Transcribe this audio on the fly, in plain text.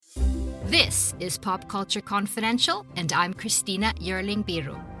This is Pop Culture Confidential, and I'm Christina Yerling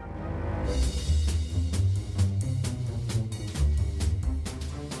Biru.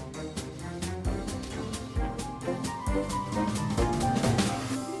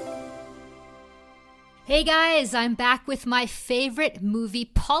 Hey guys, I'm back with my favorite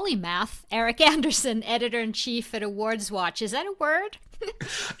movie polymath, Eric Anderson, editor-in-chief at Awards Watch. Is that a word?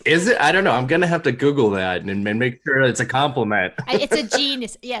 Is it? I don't know. I'm gonna have to Google that and make sure it's a compliment. It's a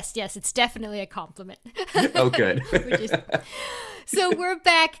genius. Yes, it's definitely a compliment. Oh, good. So we're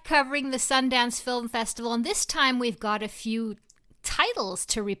back covering the Sundance Film Festival, and this time we've got a few titles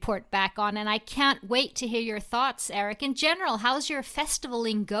to report back on, and I can't wait to hear your thoughts, Eric. In general, how's your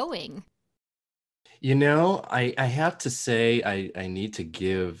festivaling going? You know, I have to say I need to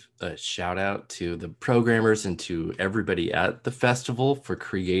give a shout out to the programmers and to everybody at the festival for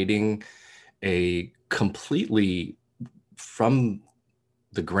creating a completely from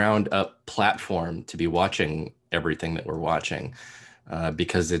the ground up platform to be watching everything that we're watching,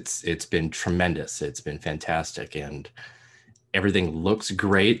 because it's been tremendous. It's been fantastic, and everything looks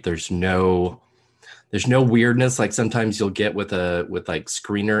great. There's no weirdness like sometimes you'll get with like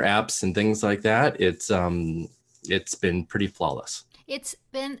screener apps and things like that. It's been pretty flawless. It's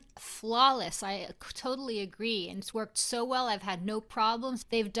been flawless. I totally agree. And it's worked so well. I've had no problems.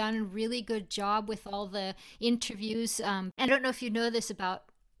 They've done a really good job with all the interviews. I don't know if you know this about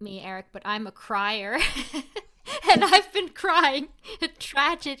me, Eric, but I'm a crier. And I've been crying at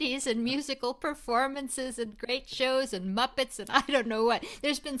tragedies and musical performances and great shows and Muppets and I don't know what.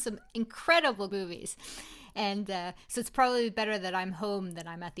 There's been some incredible movies. And so it's probably better that I'm home than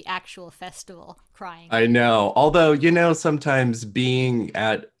I'm at the actual festival crying. I know. Although, sometimes being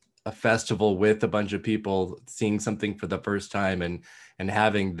at a festival with a bunch of people, seeing something for the first time and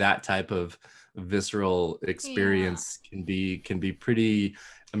having that type of visceral experience can be pretty,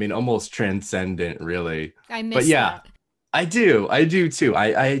 almost transcendent, really. I miss that. I do too.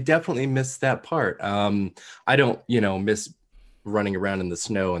 I definitely miss that part. I don't, miss running around in the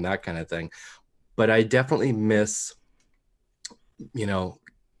snow and that kind of thing, but I definitely miss,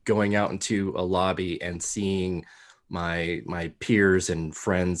 going out into a lobby and seeing my peers and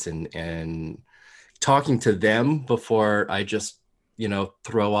friends and talking to them before I just,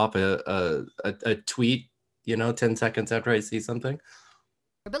 throw off a tweet, 10 seconds after I see something.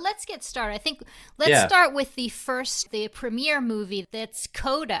 But let's get started. I think let's start with the premiere movie. That's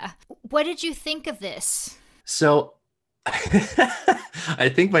Coda. What did you think of this? So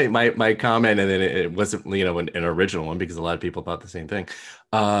I think my comment, and then it wasn't, an original one because a lot of people thought the same thing,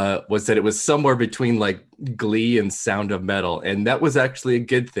 was that it was somewhere between like Glee and Sound of Metal. And that was actually a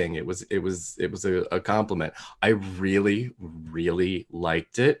good thing. It was a compliment. I really, really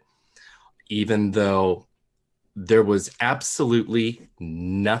liked it, even though there was absolutely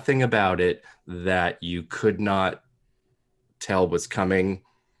nothing about it that you could not tell was coming,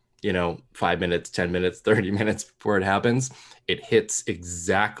 5 minutes, 10 minutes, 30 minutes before it happens. It hits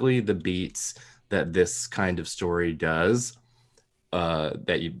exactly the beats that this kind of story does,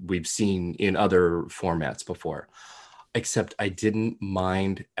 we've seen in other formats before. Except I didn't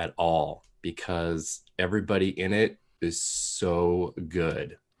mind at all because everybody in it is so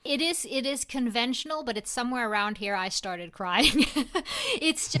good. It is conventional, but it's somewhere around here I started crying.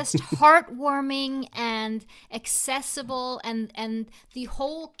 It's just heartwarming and accessible, and the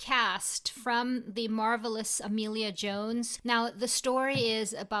whole cast from the marvelous Emilia Jones. Now, the story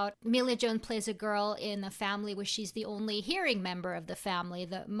is about Emilia Jones plays a girl in a family where she's the only hearing member of the family.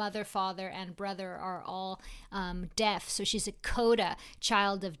 The mother, father, and brother are all deaf, so she's a CODA,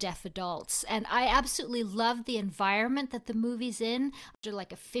 child of deaf adults. And I absolutely love the environment that the movie's in,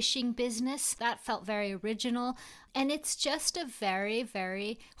 like a fishing business. That felt very original, and it's just a very,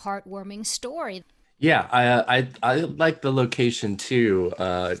 very heartwarming story. Yeah, I like the location too,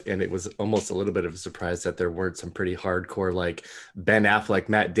 and it was almost a little bit of a surprise that there weren't some pretty hardcore like Ben Affleck,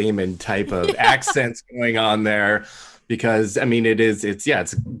 Matt Damon type of accents going on there, because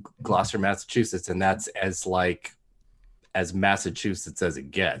it's Gloucester, Massachusetts, and that's as Massachusetts as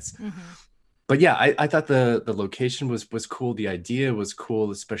it gets. Mm-hmm. But yeah, I thought the location was cool. The idea was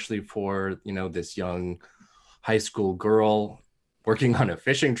cool, especially for, this young high school girl working on a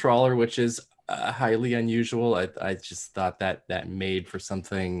fishing trawler, which is highly unusual. I just thought that made for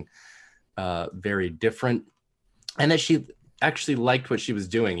something very different, and that she actually liked what she was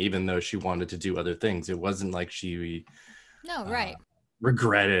doing, even though she wanted to do other things. It wasn't like she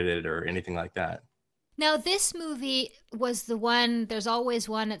regretted it or anything like that. Now, this movie was the one, there's always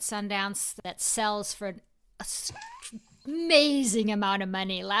one at Sundance that sells for amazing amount of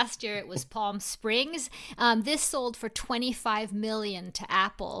money. Last year it was Palm Springs. This sold for 25 million to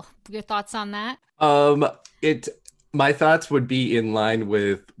Apple. Your thoughts on that? Um, it My thoughts would be in line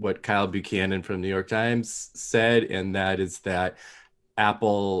with what Kyle Buchanan from New York Times said, and that is that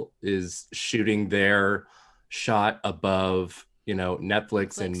Apple is shooting their shot above,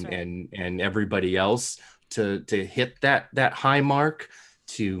 Netflix Netflix, right? and everybody else to hit that high mark,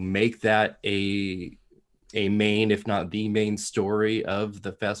 to make that a main, if not the main story of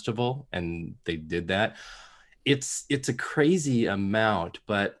the festival, and they did that. It's a crazy amount,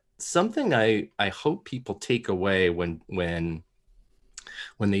 but something I hope people take away when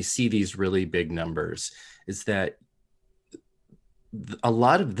they see these really big numbers is that a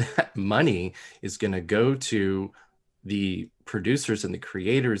lot of that money is going to go to the producers and the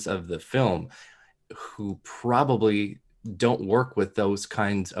creators of the film, who probably don't work with those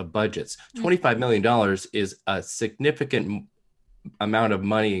kinds of budgets. $25 million is a significant amount of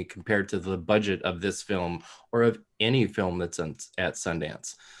money compared to the budget of this film or of any film that's at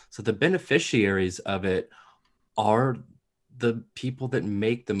Sundance. So the beneficiaries of it are the people that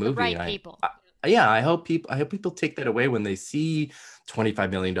make the The movie. right people. Yeah, I hope people take that away when they see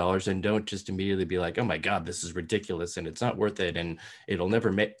 $25 million and don't just immediately be like, oh my God, this is ridiculous and it's not worth it and it'll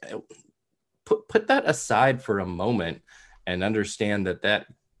never make. Put that aside for a moment and understand that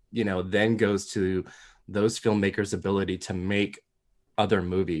then goes to those filmmakers' ability to make other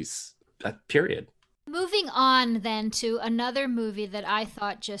movies. Period. Moving on then to another movie that I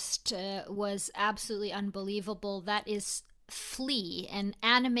thought just was absolutely unbelievable. That is Flea, an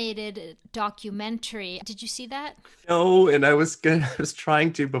animated documentary. Did you see that? No, and I was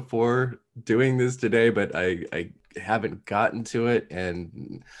trying to before doing this today, but I haven't gotten to it,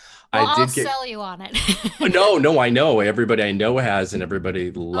 and Well, I I'll did get. sell you on it. Oh, no, no, I know everybody I know has, and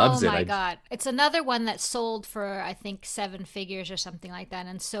everybody Oh loves it. my God. It's another one that sold for, I think, seven figures or something like that,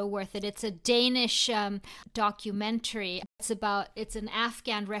 and so worth it. It's a Danish documentary. It's an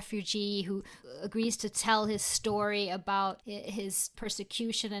Afghan refugee who agrees to tell his story about his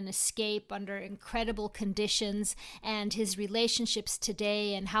persecution and escape under incredible conditions and his relationships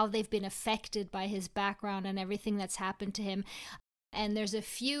today and how they've been affected by his background and everything that's happened to him. And there's a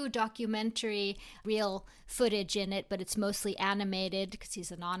few documentary real footage in it, but it's mostly animated because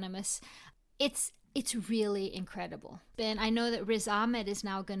he's anonymous. It's really incredible. And I know that Riz Ahmed is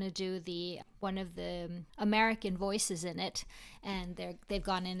now going to do the one of the American voices in it, and they've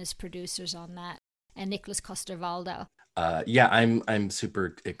gone in as producers on that. And Nicholas Coster-Waldau. Yeah, I'm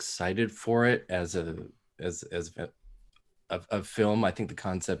super excited for it as a film. I think the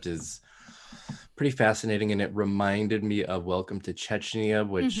concept is pretty fascinating, and it reminded me of Welcome to Chechnya, Mm-hmm.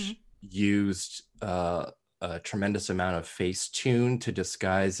 which used a tremendous amount of Facetune to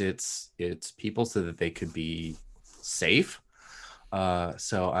disguise its people so that they could be safe.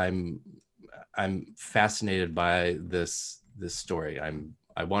 So I'm fascinated by this story.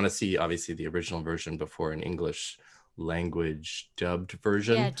 I want to see obviously the original version before an English language dubbed Yeah,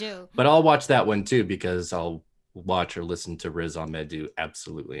 version, do. but I'll watch that one too because I'll watch or listen to Riz Ahmed do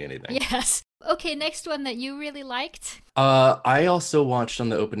absolutely anything. Yes. Okay, next one that you really liked. I also watched on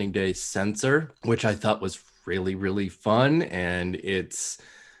the opening day Censor, which I thought was really, really fun. And it's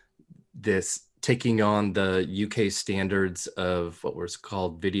this taking on the UK standards of what was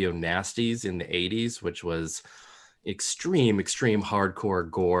called video nasties in the 80s, which was extreme hardcore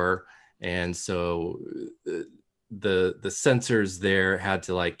gore. And so the censors there had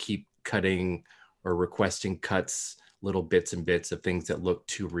to like keep cutting or requesting cuts, little bits and bits of things that look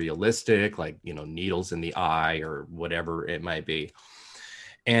too realistic, like needles in the eye or whatever it might be.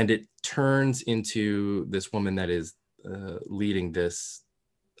 And it turns into this woman that is leading this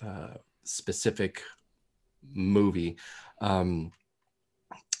specific movie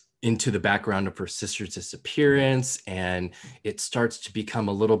into the background of her sister's disappearance, and it starts to become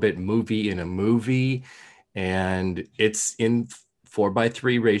a little bit movie in a movie, and it's in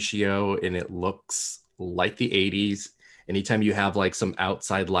 4:3 ratio, and it looks like the 80s. Anytime you have like some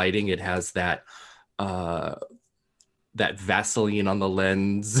outside lighting, it has that Vaseline on the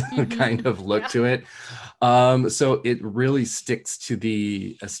lens kind of look Yeah. to it. So it really sticks to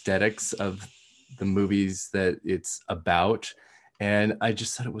the aesthetics of the movies that it's about. And I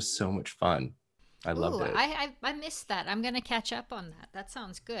just thought it was so much fun. I loved Ooh, it. I missed that. I'm gonna catch up on that. That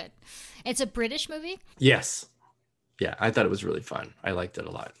sounds good. It's a British movie. Yes. Yeah, I thought it was really fun. I liked it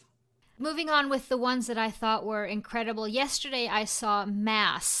a lot. Moving on with the ones that I thought were incredible. Yesterday I saw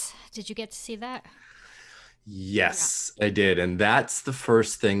Mass. Did you get to see that? Yeah. Yes, I did. And that's the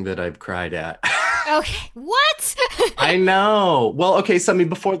first thing that I've cried at. Okay, what? I know. Well, okay, so I mean,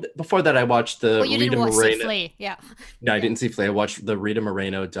 before that, I watched Oh, the you Rita didn't see Moreno. Flea. Yeah. No, I Yeah. didn't see Flay. I watched the Rita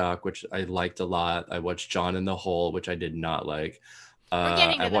Moreno doc, which I liked a lot. I watched John in the Hole, which I did not like. We're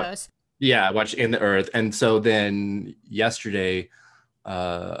getting I to watched, those. yeah, I watched In the Earth, and so then yesterday,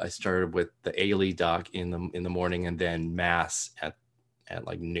 I started with the Ailey doc in the morning, and then Mass at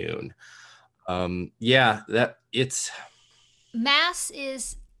like noon. Yeah, that it's Mass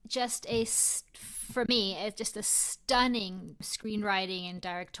is just for me, it's just a stunning screenwriting and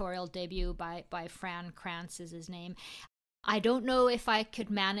directorial debut by Fran Kranz is his name. I don't know if I could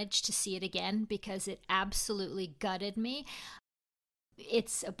manage to see it again because it absolutely gutted me.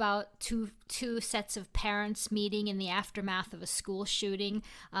 It's about two sets of parents meeting in the aftermath of a school shooting.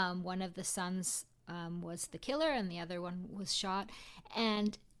 One of the sons was the killer, and the other one was shot.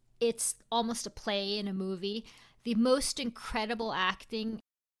 And it's almost a play in a movie. The most incredible acting.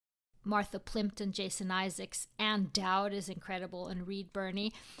 Martha Plimpton, Jason Isaacs, Ann Dowd is incredible, and Reed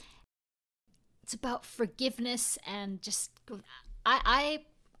Birney. It's about forgiveness and just I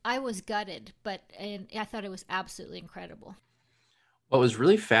was gutted, but I thought it was absolutely incredible. what was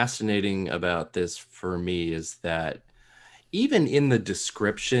really fascinating about this for me is that even in the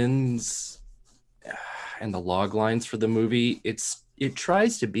descriptions and the log lines for the movie, it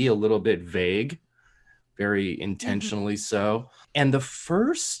tries to be a little bit vague, very Mm-hmm. intentionally so. And the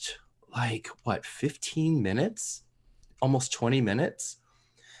first like what 15 minutes, almost 20 minutes,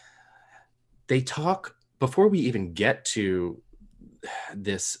 they talk before we even get to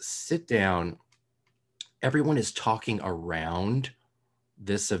this sit down. Everyone is talking around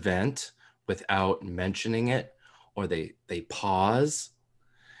this event without mentioning it, or they pause,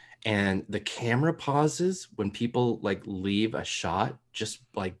 and the camera pauses when people like leave a shot just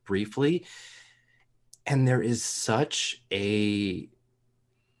like briefly, and there is such a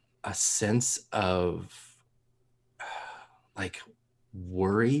sense of like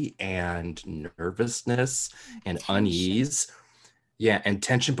worry and nervousness and Tension. unease, yeah, and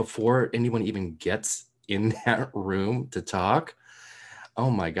tension before anyone even gets in that room to talk. Oh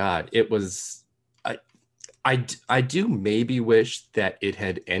my god, it was I do maybe wish that it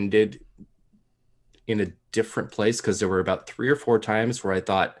had ended in a different place, because there were about 3 or 4 times where I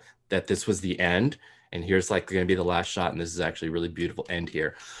thought that this was the end, and here's like going to be the last shot, and this is actually a really beautiful end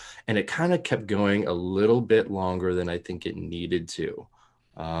here. And it kind of kept going a little bit longer than I think it needed to.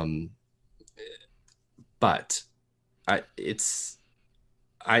 Um, but it's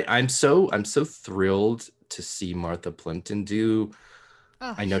I'm so thrilled to see Martha Plimpton do.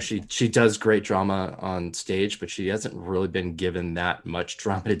 Oh, I know she's she does great drama on stage, but she hasn't really been given that much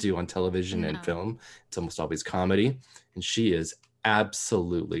drama to do on television and no. film. It's almost always comedy, and she is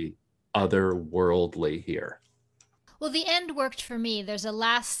absolutely otherworldly here. Well, the end worked for me. There's a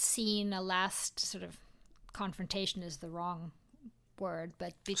last scene, a last sort of confrontation is the wrong word,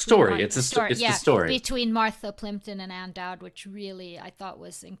 but between Story. story, It's the yeah, story. between Martha Plimpton and Ann Dowd, which really I thought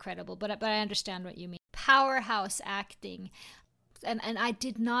was incredible. But I understand what you mean. Powerhouse acting, and I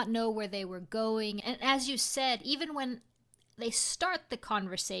did not know where they were going. And as you said, even when they start the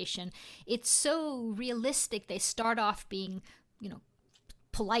conversation, it's so realistic. They start off being, you know,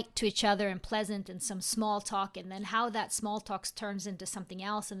 polite to each other and pleasant and some small talk, and then how that small talk turns into something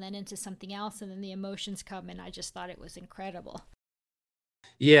else and then into something else, and then the emotions come, and I just thought it was incredible.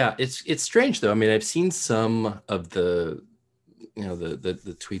 Yeah, it's strange though. I mean, I've seen some of the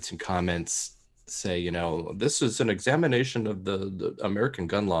the tweets and comments say, this is an examination of the American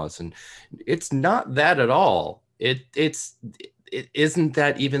gun laws, and it's not that at all. It isn't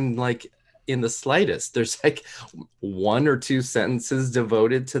that even like in the slightest. There's like 1 or 2 sentences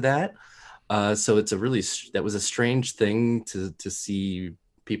devoted to that. So it's a really that was a strange thing to see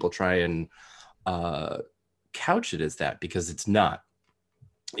people try and uh, couch it as that, because it's not.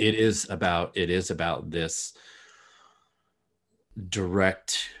 It is about this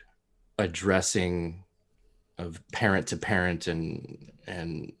direct addressing of parent to parent,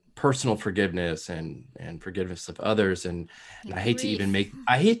 and personal forgiveness and forgiveness of others, and And grief.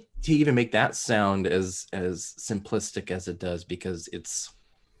 I hate to even make that sound as simplistic as it does, because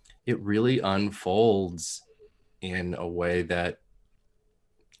it really unfolds in a way that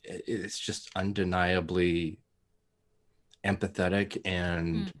it's just undeniably empathetic Mm.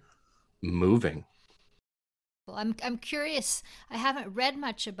 and moving. Well, I'm curious. I haven't read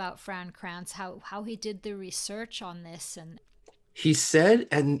much about Fran Kranz, how he did the research on this, and He said,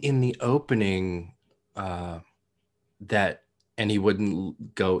 and in the opening, uh, that, and he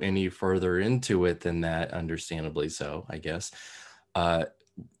wouldn't go any further into it than that, understandably so, I guess, uh,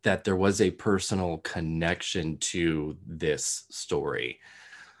 that there was a personal connection to this story.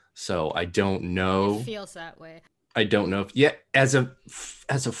 So I don't It know. feels that way. I don't know if yeah, as a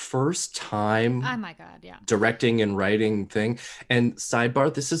first Oh time my God, yeah. directing and writing thing. And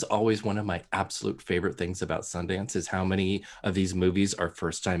sidebar, this is always one of my absolute favorite things about Sundance is how many of these movies are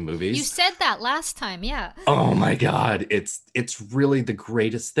first time You movies. said that last time, yeah. Oh my God, it's really the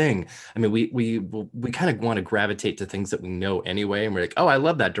greatest thing. I mean, we kind of want to gravitate to things that we know anyway, and we're like, oh, I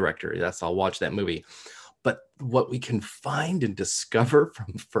love that director. Yes, I'll watch that movie. But what we can find and discover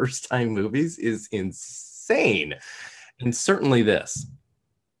from first time movies is insane. And certainly this.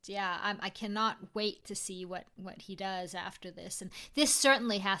 Yeah, I cannot wait to see what he does after this. And this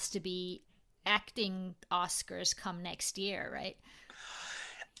certainly has to be acting Oscars come next year, right?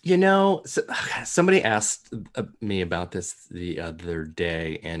 You know, so, somebody asked me about this the other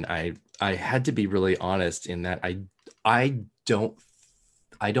day, and I had to be really honest in that I don't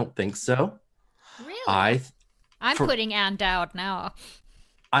I don't think so. Really? I I'm for putting Ann Dowd now.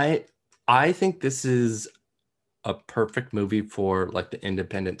 I I think this is a perfect movie for like the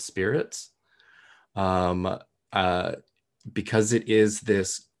independent spirits. Um, uh, because it is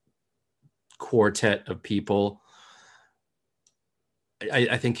this quartet of people.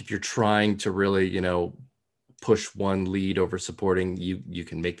 I think if you're trying to really, push one lead over supporting, you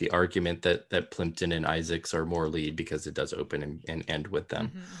can make the argument that Plimpton and Isaacs are more lead because it does open and end with them,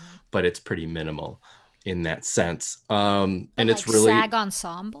 Hmm. but it's pretty minimal in that sense. But And it's like really, SAG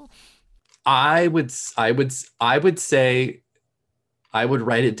ensemble? I would say I would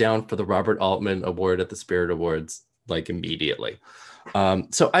write it down for the Robert Altman Award at the Spirit Awards like immediately.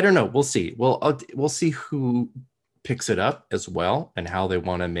 So I don't know. We'll see. We'll see who picks it up as well and how they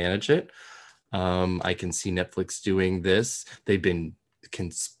want to manage it. I can see Netflix doing this. They've been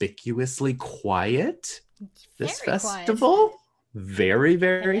conspicuously quiet this Very quiet. festival. Very,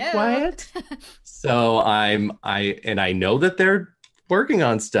 very Hello. quiet. So I know that they're working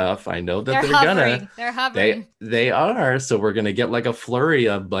on stuff. I know that They're they're gonna. hovering. They're hovering. They are. So we're gonna get like a flurry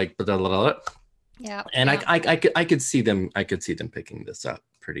of like blah, blah, blah, blah. Yeah, And yeah. I could see them picking this up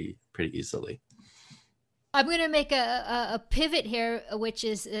pretty easily. I'm going to make a pivot here, which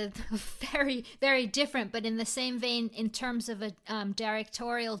is very, very different, but in the same vein in terms of a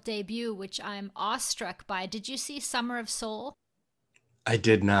directorial debut, which I'm awestruck by. Did you see Summer of Soul? I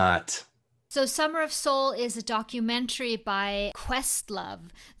did not. So, Summer of Soul is a documentary by Questlove,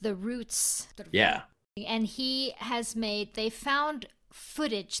 The Roots. Yeah. And he has made, they found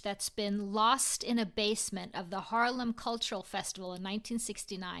footage that's been lost in a basement of the Harlem Cultural Festival in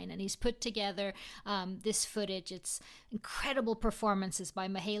 1969, and he's put together this footage. It's incredible performances by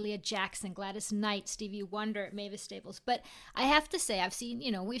Mahalia Jackson, Gladys Knight, Stevie Wonder, Mavis Staples. But I have to say,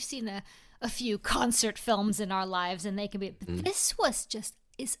 we've seen a few concert films in our lives, and they can be. Mm. This was just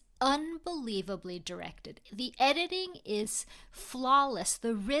is unbelievably directed. The editing is flawless.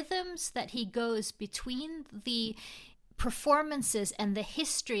 The rhythms that he goes between the performances and the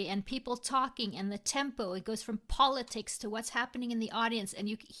history and people talking and the tempo, it goes from politics to what's happening in the audience, and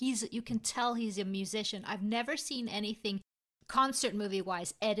you can tell he's a musician. I've never seen anything concert movie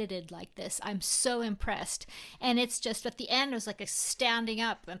wise edited like this. I'm so impressed. And it's just at the end it was like a standing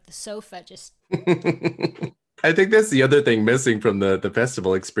up at the sofa just. I think that's the other thing missing from the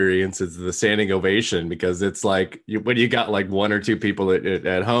festival experience is the standing ovation because it's like when you got like one or two people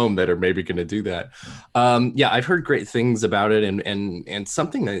at home that are maybe going to do that. Yeah, I've heard great things about it, and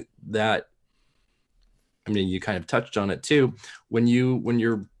something that I mean, you kind of touched on it too. When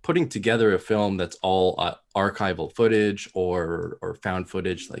you're putting together a film that's all archival footage or found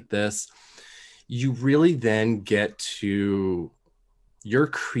footage like this, you really then get to you're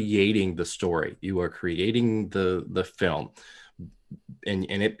creating the story. You are creating the film, and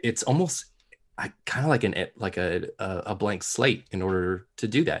it's almost kind of like a blank slate. In order to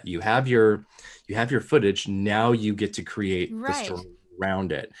do that, you have your footage. Now you get to create the Right. story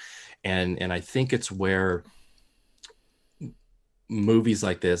around it, and I think it's where movies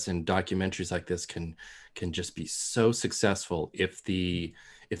like this and documentaries like this can just be so successful if the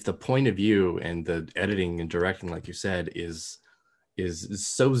point of view and the editing and directing, like you said, is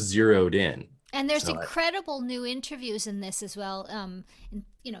so zeroed in. And there's So incredible new interviews in this as well,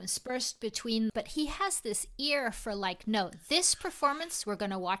 interspersed between. But he has this ear for like, no, this performance we're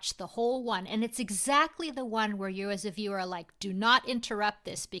going to watch the whole one, and it's exactly the one where you as a viewer are like, do not interrupt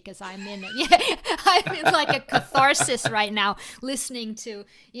this because I'm in I'm in like a catharsis right now, listening to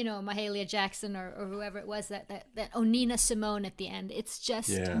Mahalia Jackson or whoever it was that Onina Simone at the end. It's just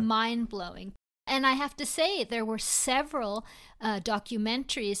yeah. mind blowing. And I have to say, there were several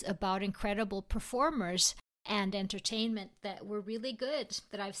documentaries about incredible performers and entertainment that were really good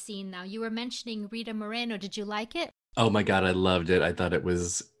that I've seen now. You were mentioning Rita Moreno. Did you like it? Oh my God, I loved it. I thought it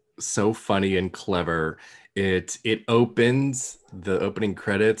was so funny and clever. It opens, the opening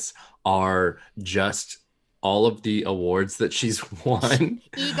credits are just all of the awards that she's won.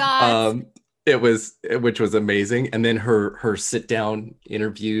 EGOT. Um, which was amazing. And then her sit down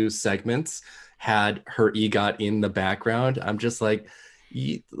interview segments had her EGOT in the background. I'm just like,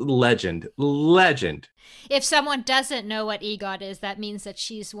 legend, legend. If someone doesn't know what EGOT is, that means that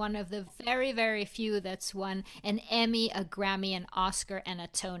she's one of the very, very few that's won an Emmy, a Grammy, an Oscar, and a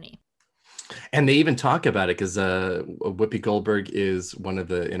Tony. And they even talk about it because Whoopi Goldberg is one of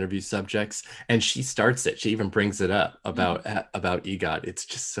the interview subjects, and she starts it. She even brings it up Mhm. about EGOT. It's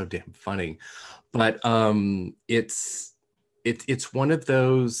just so damn funny. But it's one of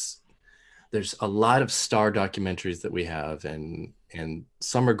those. There's a lot of star documentaries that we have, and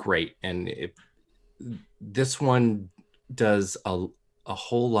some are great, and this one does a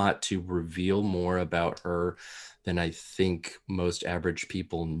whole lot to reveal more about her than I think most average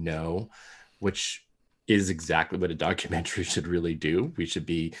people know, which is exactly what a documentary should really do. We should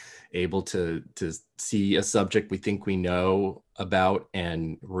be able to see a subject we think we know about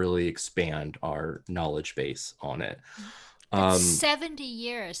and really expand our knowledge base on it. That's Um, 70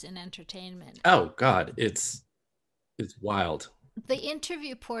 years in entertainment. oh God, it's wild. The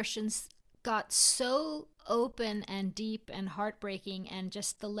interview portions got so open and deep and heartbreaking, and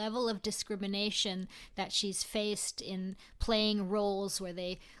just the level of discrimination that she's faced in playing roles where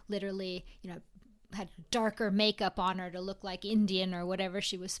they literally, had darker makeup on her to look like Indian or whatever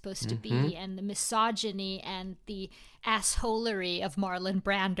she was supposed to Hmm. be, and the misogyny and the assholery of Marlon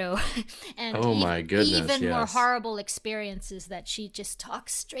Brando, and Oh my goodness, even more yes. horrible experiences that she just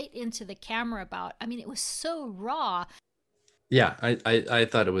talks straight into the camera about. I mean, it was so raw. Yeah, I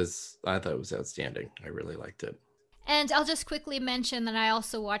thought it was outstanding. I really liked it. And I'll just quickly mention that I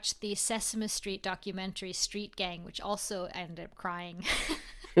also watched the Sesame Street documentary Street Gang, which also ended up crying.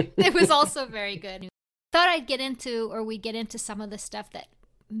 It was also very good. Thought I'd get into, or we get into some of the stuff that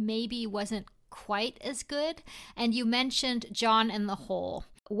maybe wasn't quite as good. And you mentioned John and the Hole,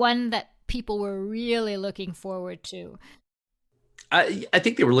 one that people were really looking forward to. I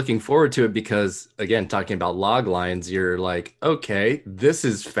think they were looking forward to it because, again, talking about log lines, you're like, okay, this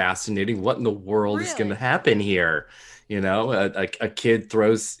is fascinating. What in the world is going to Really? happen here? You know, a kid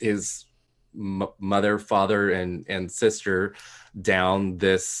throws his mother, father, and sister down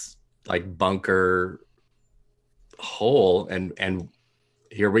this like bunker hole, and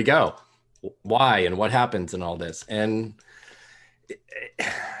here we go. Why and what happens and all this, and it,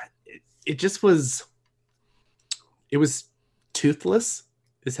 it just was. It was toothless,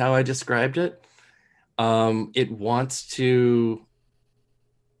 is how I described it. It wants to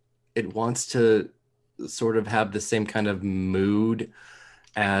sort of have the same kind of mood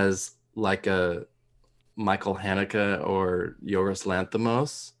as like a Michael Haneke or Yorgos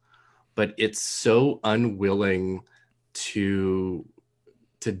Lanthimos, but it's so unwilling to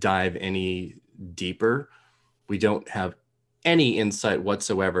dive any deeper. We don't have any insight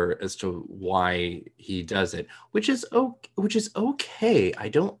whatsoever as to why he does it, which is okay. I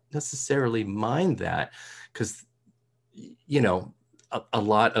don't necessarily mind that because you know a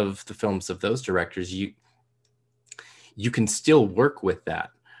lot of the films of those directors you can still work with that.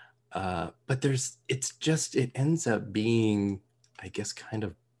 But it ends up being, I guess, kind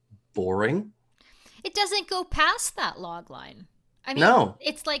of boring. It doesn't go past that log line. I mean, No,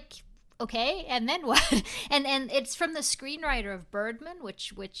 it's like, okay, and then what? And it's from the screenwriter of Birdman,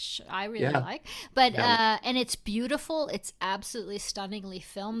 which I really yeah, like. But yeah, and it's beautiful. It's absolutely stunningly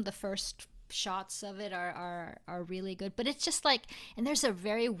filmed. The first shots of it are really good. But it's just like, and there's a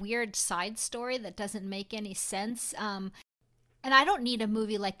very weird side story that doesn't make any sense. And I don't need a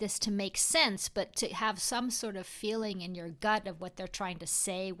movie like this to make sense, but to have some sort of feeling in your gut of what they're trying to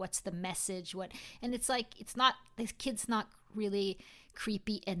say, what's the message, what, and it's like, it's not, this kid's not really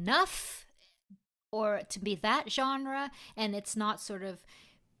creepy enough or to be that genre, and it's not sort of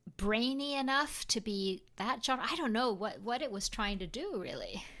brainy enough to be that genre. I don't know what it was trying to do,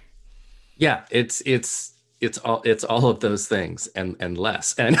 really. yeah. It's all of those things and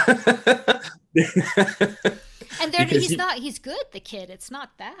less and And there, because he's good, the kid. It's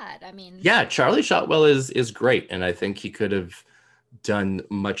not that. I mean, yeah, Charlie Shotwell is great, and I think he could have done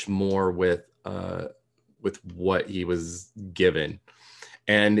much more with what he was given.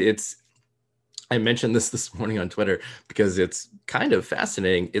 And it's I mentioned this morning on Twitter because it's kind of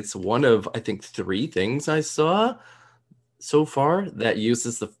fascinating. It's one of, I think, three things I saw so far that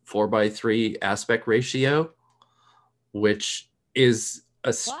uses the 4:3 aspect ratio, which is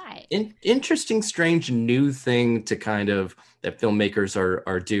why? interesting, strange new thing to kind of that filmmakers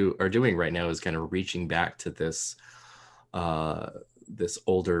are doing right now, is kind of reaching back to this uh, this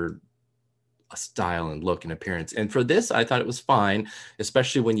older style and look and appearance. And for this, I thought it was fine,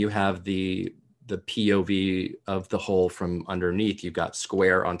 especially when you have the POV of the hole from underneath. You've got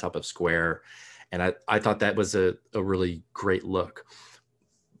square on top of square. And I thought that was a really great look.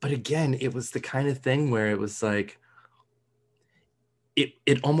 But again, it was the kind of thing where it was like,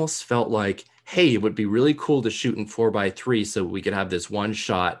 it almost felt like, hey, it would be really cool to shoot in 4:3 so we could have this one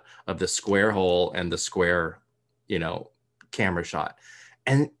shot of the square hole and the square, camera shot.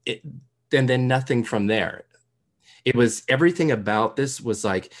 And then nothing from there. It was, everything about this was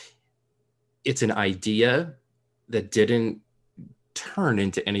like, it's an idea that didn't turn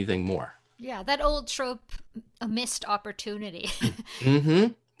into anything more. Yeah, that old trope, a missed opportunity.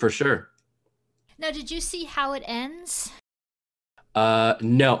 Mm-hmm, for sure. Now, did you see How It Ends?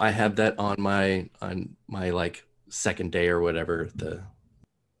 No, I have that on my like second day or whatever.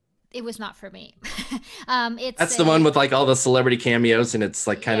 It was not for me. That's the one with like all the celebrity cameos, and it's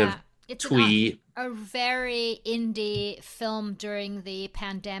like kind of it's twee. A very indie film during the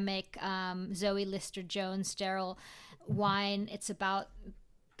pandemic. Zoe Lister-Jones, Daryl Wine. It's about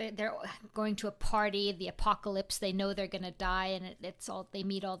they're going to a party, the apocalypse. They know they're going to die, and it's all, they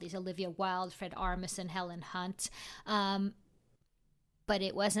meet all these Olivia Wilde, Fred Armisen, Helen Hunt. But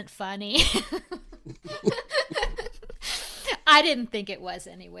it wasn't funny. I didn't think it was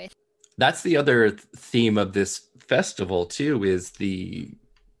anyway. That's the other theme of this festival too, is the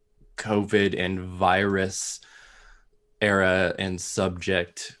COVID and virus era and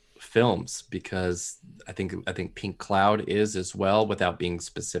subject films, because I think Pink Cloud is as well, without being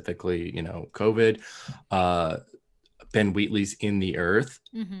specifically, COVID. Ben Wheatley's In the Earth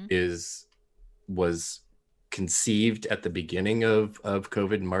was conceived at the beginning of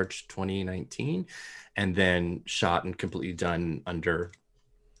COVID, March 2019, and then shot and completely done under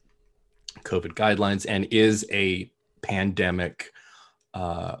COVID guidelines, and is a pandemic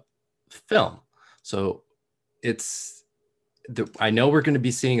film. So I know we're going to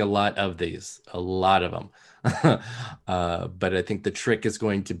be seeing a lot of them. But I think the trick is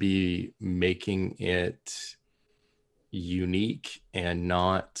going to be making it unique and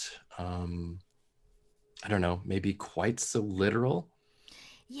not, I don't know, maybe quite so literal.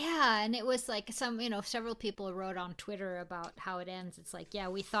 Yeah, and it was like several people wrote on Twitter about How It Ends. It's like, yeah,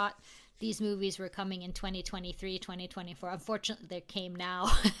 we thought these movies were coming in 2023, 2024. Unfortunately, they came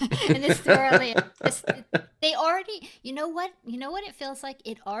now. And it's too early. They already, you know what it feels like?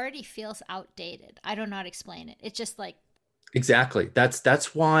 It already feels outdated. I don't know how to explain it. It's just like, exactly.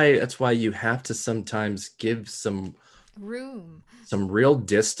 That's why you have to sometimes give some room, some real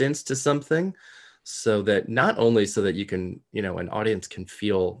distance to something, so that not only so that you can, an audience can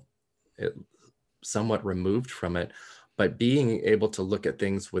feel it somewhat removed from it, but being able to look at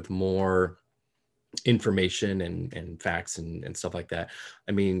things with more information and facts and stuff like that.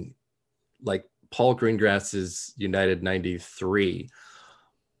 I mean, like Paul Greengrass's United 93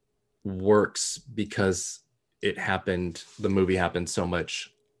 works because the movie happened so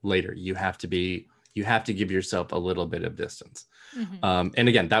much later. You have to give yourself a little bit of distance. And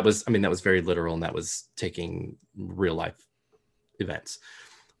again, that was very literal, and that was taking real life events.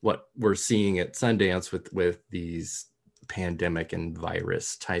 What we're seeing at Sundance with these pandemic and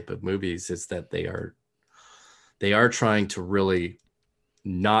virus type of movies is that they are trying to really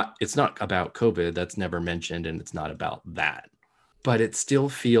it's not about COVID. That's never mentioned, and it's not about that, but it still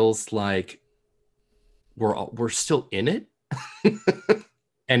feels like we're still in it.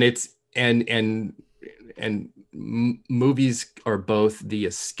 And it's and movies are both the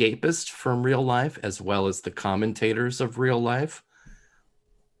escapist from real life as well as the commentators of real life.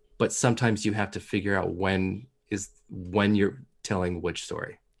 But sometimes you have to figure out when you're telling which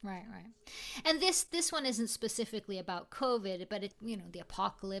story. Right. And this one isn't specifically about COVID, but it, the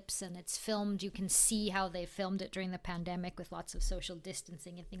apocalypse, and it's filmed. You can see how they filmed it during the pandemic with lots of social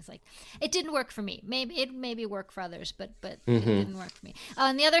distancing and things like. It didn't work for me. Maybe it worked for others, but it didn't work for me.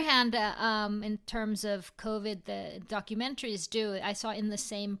 On the other hand, in terms of COVID, the documentaries do. I saw In the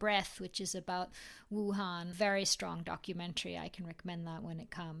Same Breath, which is about Wuhan. Very strong documentary. I can recommend that when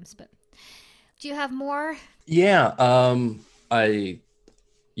it comes. But do you have more? Yeah.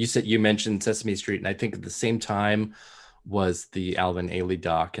 You mentioned Sesame Street, and I think at the same time was the Alvin Ailey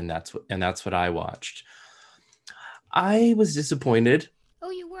doc, and that's what I watched. I was disappointed. Oh,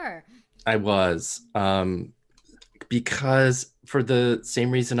 you were? I was, because for the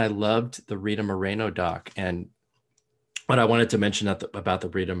same reason I loved the Rita Moreno doc. And what I wanted to mention about the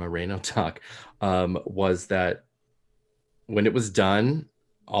Rita Moreno doc was that when it was done,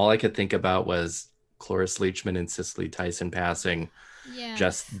 all I could think about was Cloris Leachman and Cicely Tyson passing. Yes.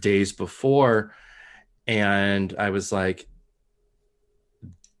 Just days before, and I was like,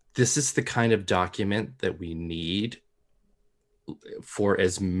 this is the kind of document that we need for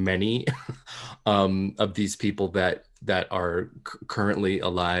as many of these people that are currently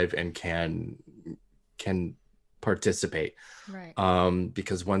alive and can participate. Right.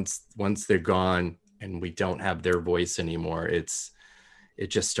 Because once they're gone and we don't have their voice anymore, it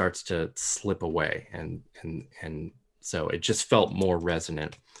just starts to slip away, and so it just felt more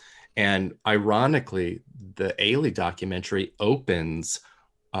resonant. And ironically, the Ailey documentary opens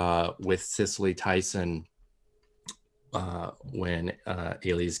with Cicely Tyson when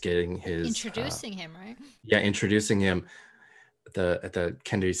Ailey's getting his Introducing him, right? yeah, introducing him at the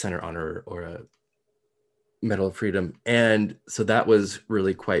Kennedy Center Honor or a Medal of Freedom, and so that was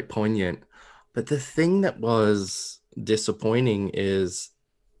really quite poignant. But the thing that was disappointing is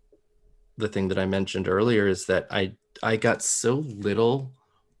the thing that I mentioned earlier, is that I got so little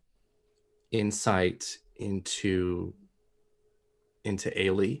insight into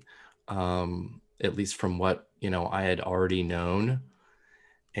Ailey, at least from what I had already known,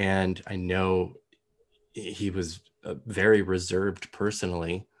 and I know he was very reserved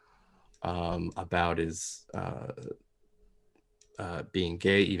personally about his being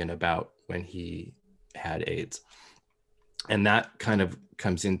gay, even about when he had AIDS, and that kind of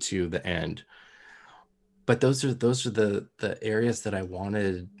comes into the end. But those are the areas that I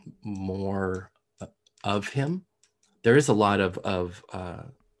wanted more of him. There is a lot of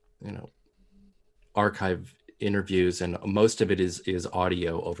archive interviews, and most of it is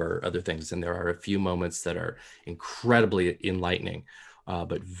audio over other things, and there are a few moments that are incredibly enlightening,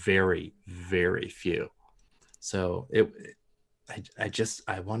 but very, very few. So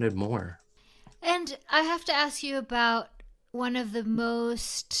I wanted more. And I have to ask you about one of the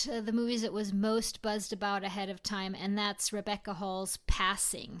movies that was most buzzed about ahead of time, and that's Rebecca Hall's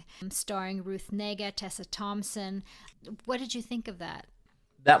Passing, starring Ruth Negga, Tessa Thompson. What did you think of that?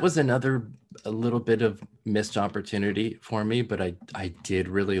 That was a little bit of missed opportunity for me, but I did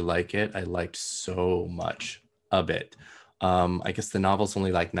really like it. I liked so much of it. I guess the novel's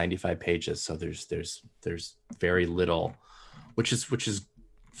only like 95 pages, so there's very little, which is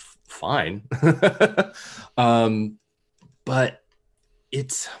fine. But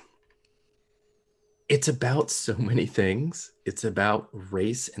it's about so many things. It's about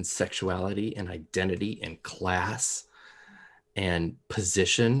race and sexuality and identity and class and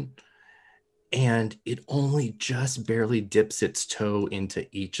position, and it only just barely dips its toe into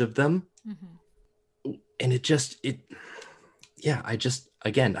each of them. Mm-hmm. And it yeah, I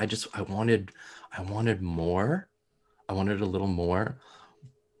wanted more. I wanted a little more.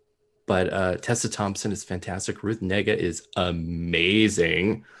 But Tessa Thompson is fantastic. Ruth Negga is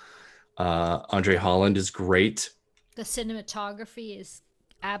amazing. Andre Holland is great. The cinematography is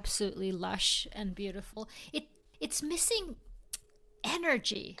absolutely lush and beautiful. It's missing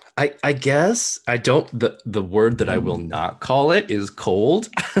energy. I guess I don't, the word that I will not call it is cold.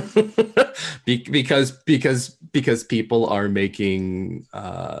 Because people are making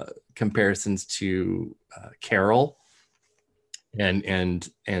comparisons to Carol, and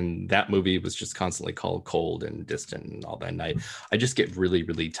that movie was just constantly called cold and distant and all that. And I just get really,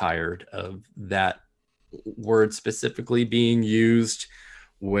 really tired of that word specifically being used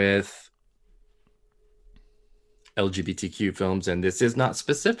with LGBTQ films. And this is not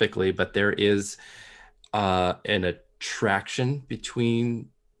specifically, but there is an attraction between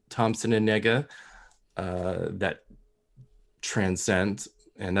Thompson and Negga that transcends,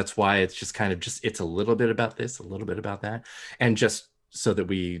 and that's why it's just kind of just, it's a little bit about this, a little bit about that. And just so that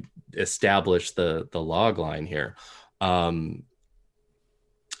we establish the log line here,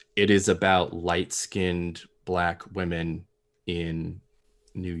 it is about light-skinned Black women in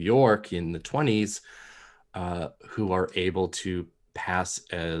New York in the 20s who are able to pass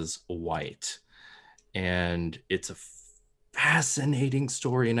as white. And it's a fascinating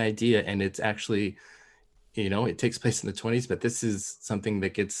story and idea, and it's actually, it takes place in the 20s, but this is something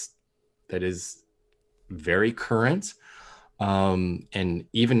that is very current, and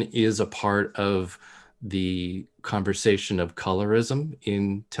even is a part of the conversation of colorism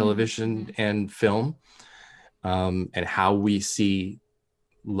in television Mm-hmm. and film, and how we see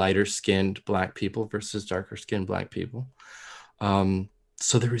lighter skinned Black people versus darker skinned Black people.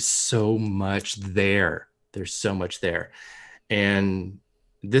 So there is so much there. There's so much there. And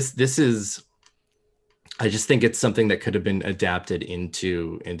this is, I just think it's something that could have been adapted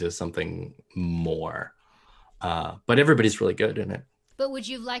into something more. But everybody's really good in it. But would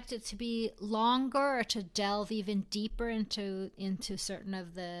you have liked it to be longer or to delve even deeper into certain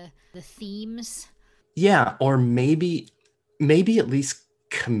of the themes? Yeah, or maybe at least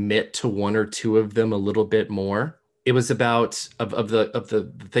commit to one or two of them a little bit more. it was about of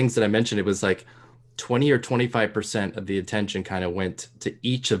the things that I mentioned, it was like 20 or 25% of the attention kind of went to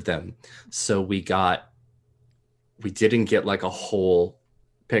each of them. So we didn't get like a whole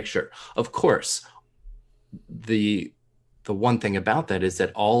picture. Of course, the the one thing about that is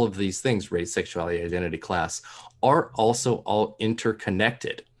that all of these things, race, sexuality, identity, class, are also all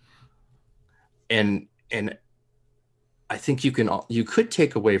interconnected. And I think you could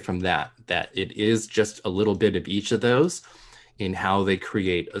take away from that it is just a little bit of each of those in how they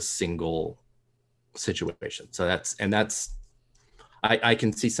create a single situation. So that's I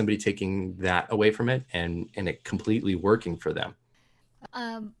can see somebody taking that away from it and it completely working for them.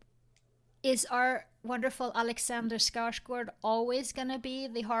 Um, is our wonderful Alexander Skarsgård always gonna be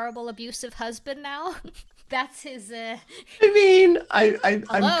the horrible, abusive husband now? That's his. I mean,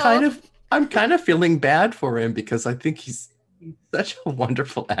 Hello. I'm kind of feeling bad for him because I think he's such a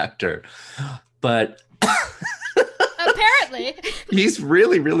wonderful actor. But Apparently. he's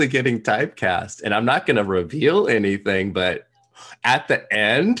really, really getting typecast. And I'm not going to reveal anything, but at the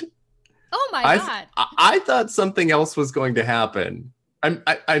end, Oh my God. I thought something else was going to happen.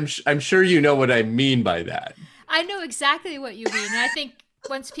 I'm sure you know what I mean by that. I know exactly what you mean. And I think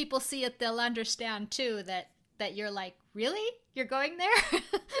once people see it, they'll understand too that you're like, really? You're going there?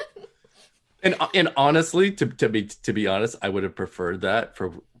 And honestly, to be honest, I would have preferred that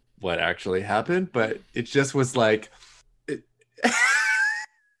for what actually happened, but it just was like, it,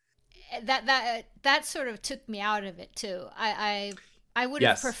 That sort of took me out of it too. I would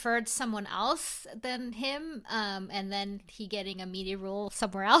have yes, preferred someone else than him, and then he getting a media role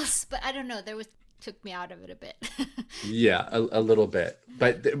somewhere else. But I don't know. There was took me out of it a bit. yeah, a little bit,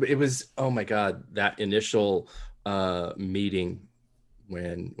 but it was, oh my God, that initial meeting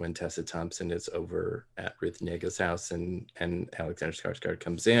when Tessa Thompson is over at Ruth Nega's house and Alexander Skarsgård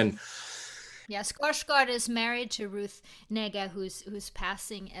comes in. Yeah, Skarsgård is married to Ruth Nega, who's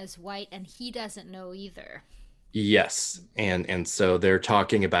passing as white, and he doesn't know either. Yes, and so they're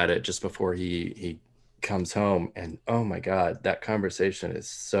talking about it just before he comes home, and oh my God, that conversation is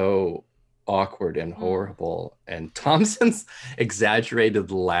so awkward and Mm. horrible. And Thompson's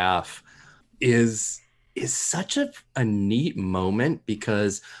exaggerated laugh is is such a neat moment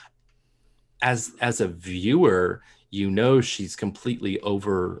because as a viewer, you know she's completely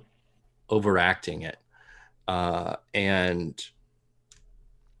overacting it, and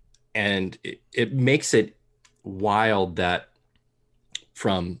it makes it wild that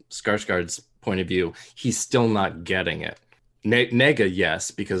from Skarsgård's point of view, he's still not getting it. Nega,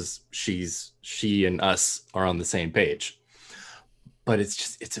 yes, because she and us are on the same page. But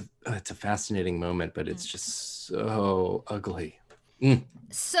it's a fascinating moment, but it's Mm. just so ugly. Mm.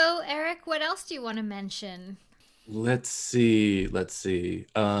 So, Eric, what else do you want to mention? Let's see. Let's see.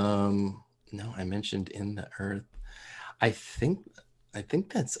 No, I mentioned In the Earth. I think I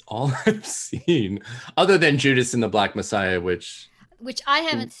think that's all I've seen, other than Judas and the Black Messiah, which Which I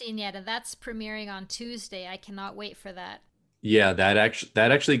haven't seen yet, and that's premiering on Tuesday. I cannot wait for that. yeah, that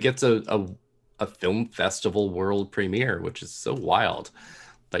actually gets a film festival world premiere, which is so wild.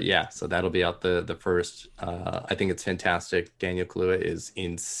 But yeah, so that'll be out the first. I think it's fantastic. Daniel Kaluuya is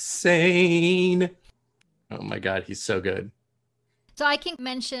insane. Oh my God, he's so good. So I can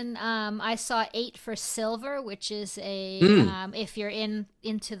mention I saw Eight for Silver, which is a Mm, if you're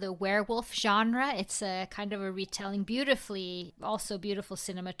into the werewolf genre, it's a kind of a retelling, beautifully, also beautiful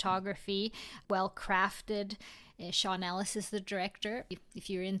cinematography, well crafted. Sean Ellis is the director. If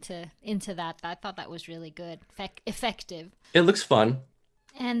you're into that, I thought that was really good, effective. it looks fun.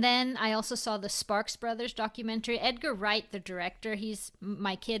 And then I also saw the Sparks Brothers documentary. Edgar Wright, the director, he's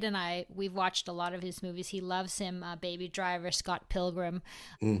my kid and I. We've watched a lot of his movies. He loves him. Baby Driver, Scott Pilgrim.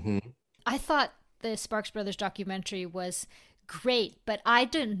 Hmm. I thought the Sparks Brothers documentary was great, but I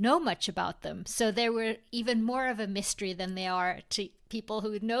didn't know much about them. So they were even more of a mystery than they are to people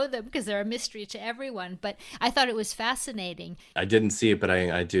who know them because they're a mystery to everyone. But I thought it was fascinating. I didn't see it, but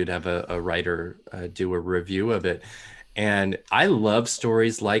I did have a writer do a review of it. And I love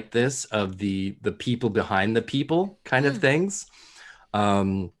stories like this of the people behind the people kind of Mm, things.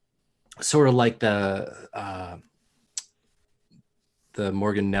 Um, Sort of like the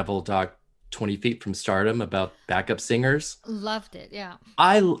Morgan Neville doc 20 Feet from Stardom about backup singers. loved it. Yeah.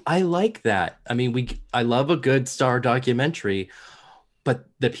 I like that. I mean, I love a good star documentary, but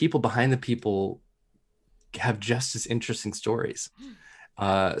the people behind the people have just as interesting stories.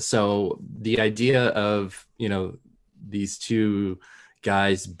 So the idea of, these two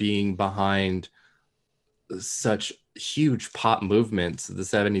guys being behind such huge pop movements of the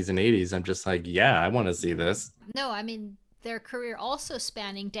 70s and 80s, I'm just like, yeah, I want to see this. No, I mean, their career also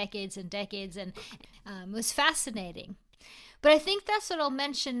spanning decades and decades, and it was fascinating. But I think that's what I'll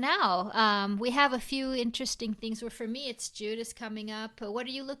mention now. We have a few interesting things. Where for me, it's Judas coming up. What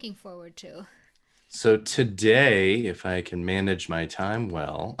are you looking forward to? So today, if I can manage my time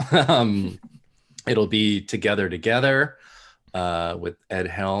well, it'll be Together with Ed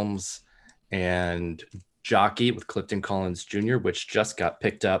Helms and Jockey with Clifton Collins Jr., which just got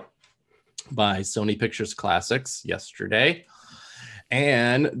picked up by Sony Pictures Classics yesterday.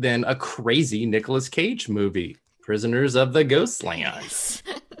 And then a crazy Nicolas Cage movie, Prisoners of the Ghostland. Yes.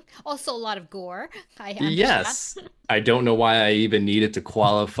 Also a lot of gore. Yes. I don't know why I even needed to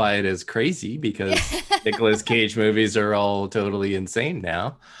qualify it as crazy, because Nicolas Cage movies are all totally insane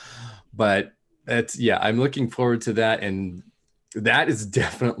now. But I'm looking forward to that. And that is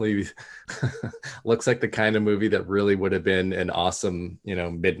definitely looks like the kind of movie that really would have been an awesome,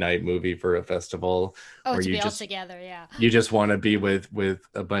 midnight movie for a festival. Oh, to be all together, yeah. You just want to be with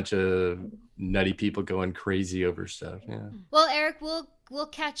a bunch of nutty people going crazy over stuff. Yeah. Well, Eric, we'll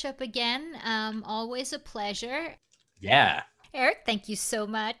catch up again. Always a pleasure. Yeah. Eric, thank you so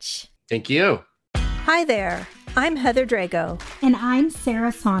much. Thank you. Hi there. I'm Heather Drago. And I'm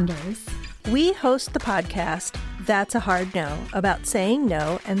Sarah Saunders. We host the podcast, That's a Hard No, about saying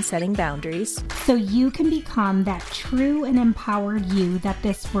no and setting boundaries, so you can become that true and empowered you that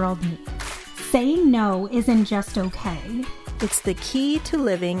this world needs. Saying no isn't just okay. It's the key to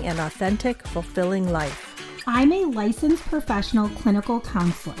living an authentic, fulfilling life. I'm a licensed professional clinical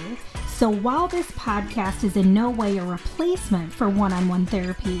counselor, so while this podcast is in no way a replacement for one-on-one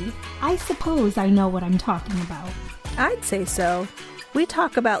therapy, I suppose I know what I'm talking about. I'd say so. We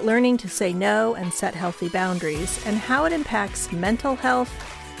talk about learning to say no and set healthy boundaries, and how it impacts mental health,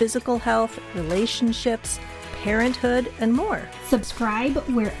 physical health, relationships, parenthood, and more. Subscribe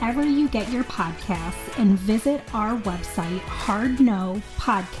wherever you get your podcasts and visit our website,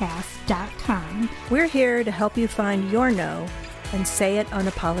 hardnopodcast.com. We're here to help you find your no and say it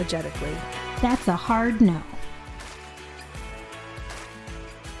unapologetically. That's a hard no.